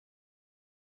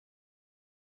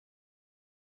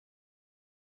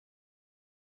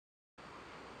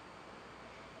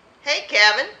Hey,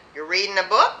 Kevin, you're reading a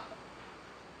book?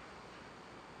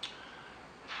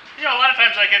 You know, a lot of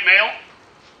times I get mail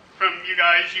from you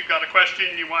guys. You've got a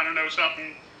question, you want to know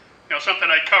something, something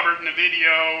I covered in a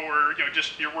video, or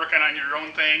just you're working on your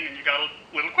own thing and you got a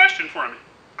little question for me.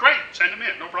 Great, send them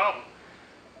in, no problem.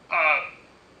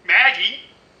 Maggie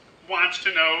wants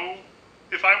to know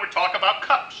if I would talk about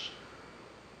cups.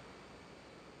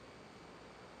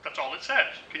 That's all it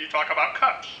says. Can you talk about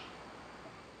cups?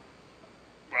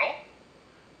 Well,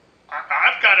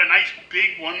 I've got a nice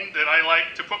big one that I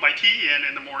like to put my tea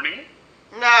in the morning.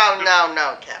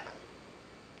 No, Kevin.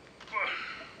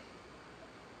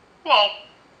 Well,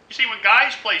 you see, when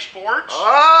guys play sports...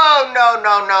 Oh, no.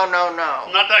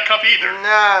 Not that cup either.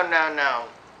 No.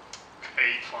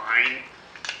 Okay, fine.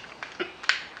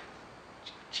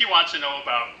 She wants to know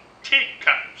about TIG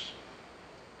cups.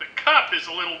 The cup is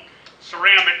a little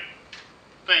ceramic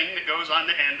thing that goes on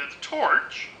the end of the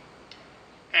torch,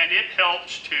 and it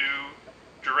helps to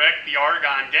direct the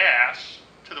argon gas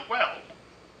to the weld.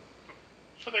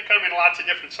 So they come in lots of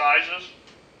different sizes.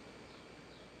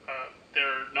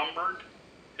 They're numbered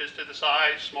as to the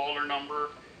size. Smaller number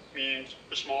means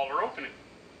the smaller opening.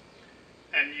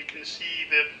 And you can see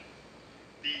that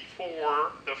the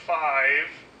 4, the 5,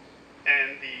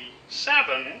 and the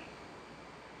 7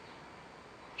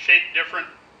 shape different,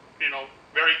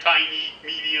 very tiny,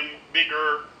 medium,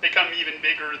 bigger. They come even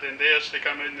bigger than this. They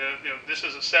come in this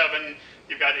is a 7.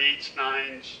 You've got 8s,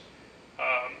 9s.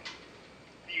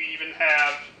 You even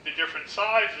have the different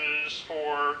sizes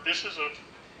for, this is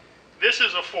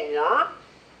a 4,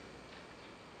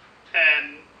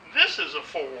 and this is a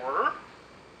 4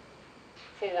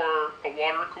 for a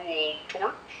water-cooled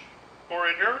torch or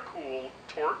an air-cooled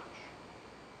torch.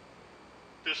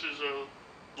 This is a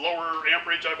lower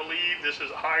amperage, I believe. This is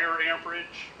a higher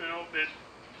amperage. It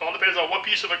all depends on what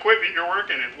piece of equipment you're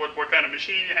working in, what kind of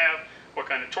machine you have, what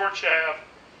kind of torch you have.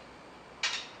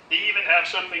 You even have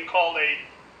something called a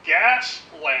gas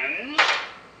lens.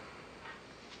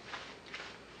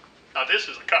 Now this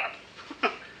is a cup.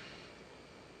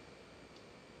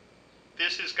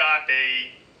 This has got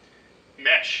a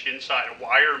mesh inside, a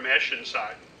wire mesh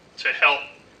inside, to help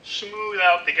smooth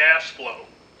out the gas flow.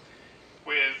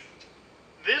 With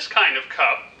this kind of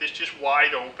cup, it's just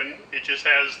wide open. It just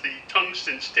has the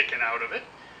tungsten sticking out of it.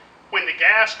 When the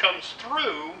gas comes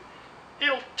through,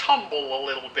 it'll tumble a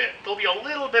little bit. There'll be a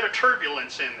little bit of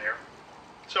turbulence in there.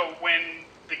 So when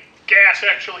the gas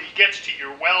actually gets to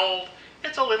your weld,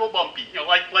 it's a little bumpy,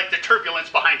 like the turbulence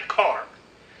behind a car.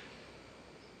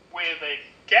 With a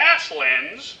gas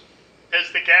lens, as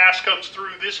the gas comes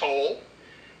through this hole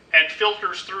and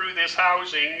filters through this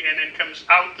housing and then comes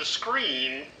out the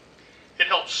screen, it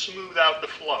helps smooth out the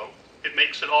flow. It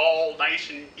makes it all nice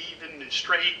and even and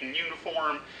straight and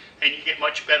uniform, and you get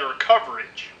much better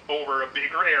coverage over a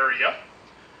bigger area.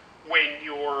 When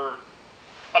you're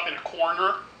up in a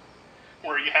corner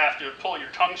where you have to pull your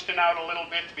tungsten out a little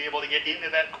bit to be able to get into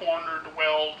that corner to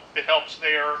weld, it helps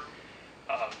there.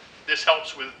 This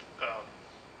helps with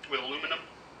aluminum.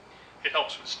 It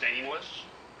helps with stainless.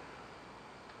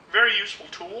 Very useful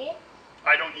tool.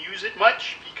 I don't use it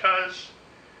much because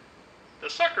the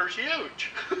sucker's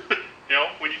huge.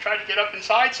 When you try to get up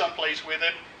inside someplace with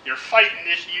it, you're fighting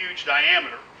this huge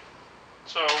diameter.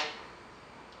 So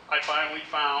I finally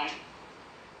found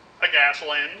a gas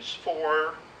lens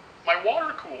for my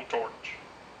water-cooled torch.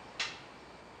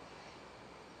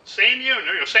 Same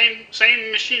unit,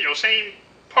 same machine, same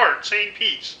part, same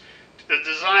piece.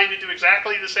 Designed to do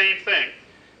exactly the same thing,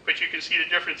 but you can see the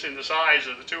difference in the size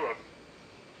of the two of them.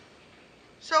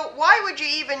 So why would you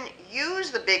even use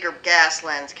the bigger gas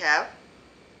lens, Kev?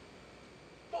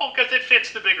 Well, because it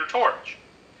fits the bigger torch.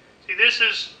 See, this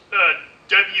is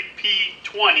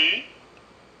WP20.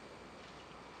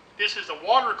 This is a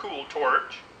water-cooled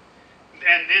torch.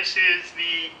 And this is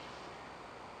the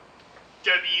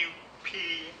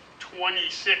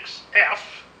WP26F,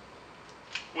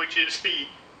 which is the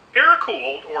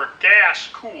air-cooled or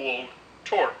gas-cooled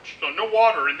torch. So no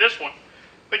water in this one,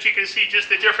 but you can see just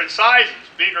the different sizes.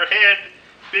 Bigger head,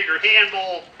 bigger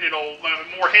handle,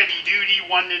 more heavy-duty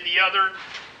one than the other.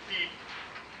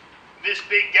 This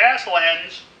big gas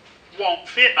lens won't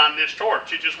fit on this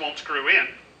torch. It just won't screw in.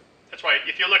 That's why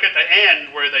if you look at the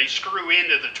end where they screw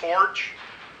into the torch,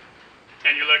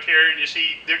 and you look here and you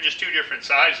see they're just two different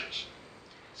sizes.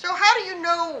 So how do you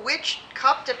know which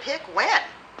cup to pick when?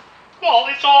 Well,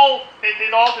 it all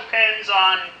depends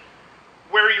on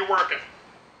where you're working.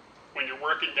 When you're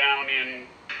working down in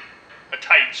a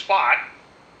tight spot,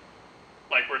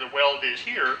 like where the weld is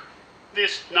here,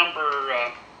 this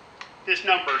number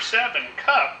 7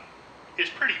 cup is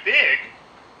pretty big,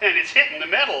 and it's hitting the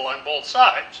metal on both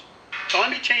sides. So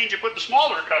let me change and put the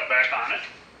smaller cup back on it.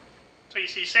 So you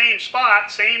see same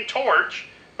spot, same torch,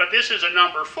 but this is a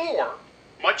number 4,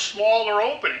 much smaller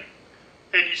opening.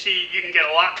 And you see you can get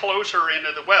a lot closer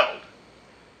into the weld.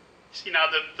 See now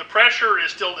the pressure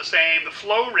is still the same, the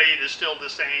flow rate is still the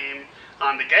same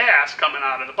on the gas coming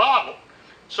out of the bottle.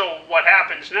 So what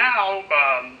happens now,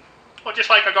 well, just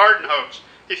like a garden hose.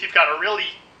 If you've got a really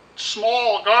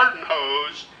small garden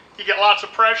hose, you get lots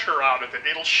of pressure out of it.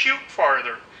 It'll shoot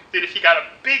farther than if you got a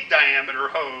big diameter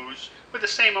hose with the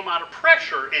same amount of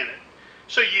pressure in it.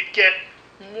 So you'd get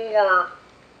more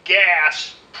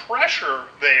gas pressure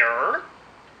there,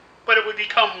 but it would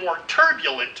become more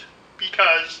turbulent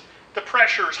because the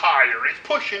pressure is higher. It's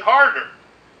pushing harder.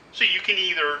 So you can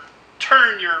either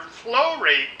turn your flow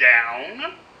rate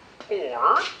down,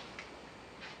 or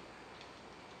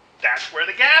that's where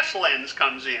the gas lens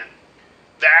comes in.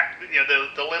 That,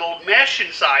 the little mesh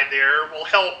inside there will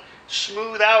help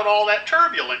smooth out all that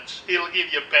turbulence. It'll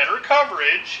give you better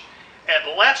coverage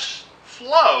at less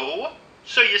flow,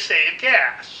 so you save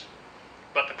gas.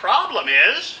 But the problem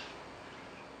is,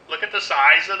 look at the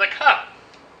size of the cup.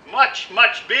 Much,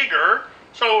 much bigger.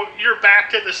 So you're back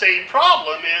to the same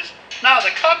problem, is now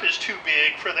the cup is too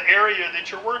big for the area that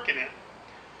you're working in.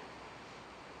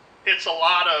 It's a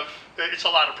lot of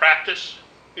practice.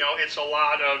 It's a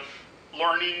lot of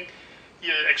learning.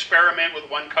 You experiment with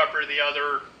one cup or the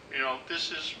other.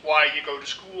 This is why you go to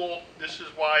school. This is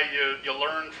why you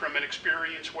learn from an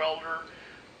experienced welder.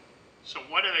 So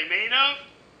what are they made of?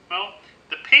 Well,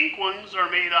 the pink ones are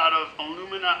made out of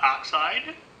alumina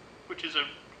oxide, which is a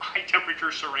high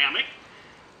temperature ceramic.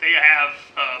 They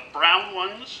have brown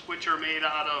ones, which are made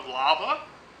out of lava.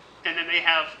 And then they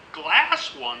have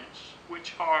glass ones,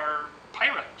 which are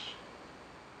Pyrex.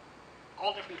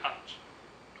 All different kinds.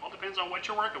 All depends on what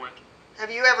you're working with.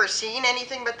 Have you ever seen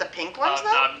anything but the pink ones,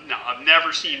 though? No, I've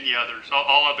never seen the others.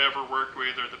 All I've ever worked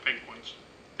with are the pink ones.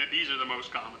 These are the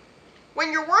most common.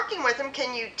 When you're working with them,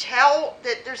 can you tell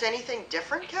that there's anything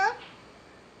different, Kev?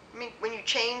 I mean, when you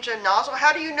change a nozzle,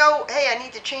 how do you know, hey, I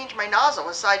need to change my nozzle,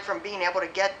 aside from being able to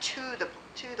get to the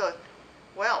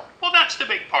weld? Well, that's the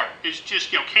big part. Is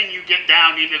just, can you get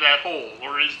down into that hole,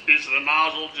 or is the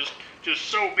nozzle just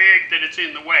so big that it's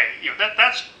in the way?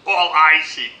 That's all I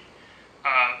see.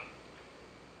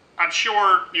 I'm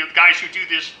sure the guys who do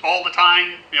this all the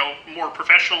time, more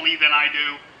professionally than I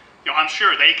do, I'm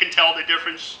sure they can tell the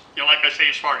difference. Like I say,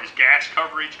 as far as gas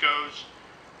coverage goes,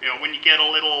 when you get a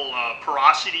little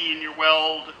porosity in your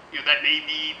weld, that may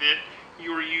be that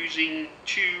you're using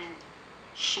too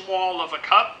small of a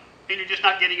cup and you're just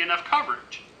not getting enough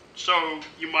coverage. So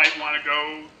you might want to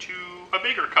go to a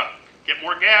bigger cup, get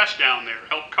more gas down there,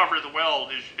 help cover the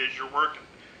weld as you're working.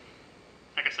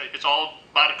 Like I say, it's all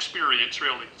about experience,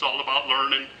 really. It's all about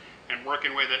learning and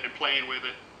working with it and playing with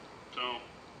it. So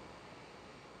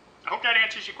I hope that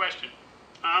answers your question.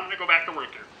 I'm going to go back to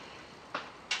work here.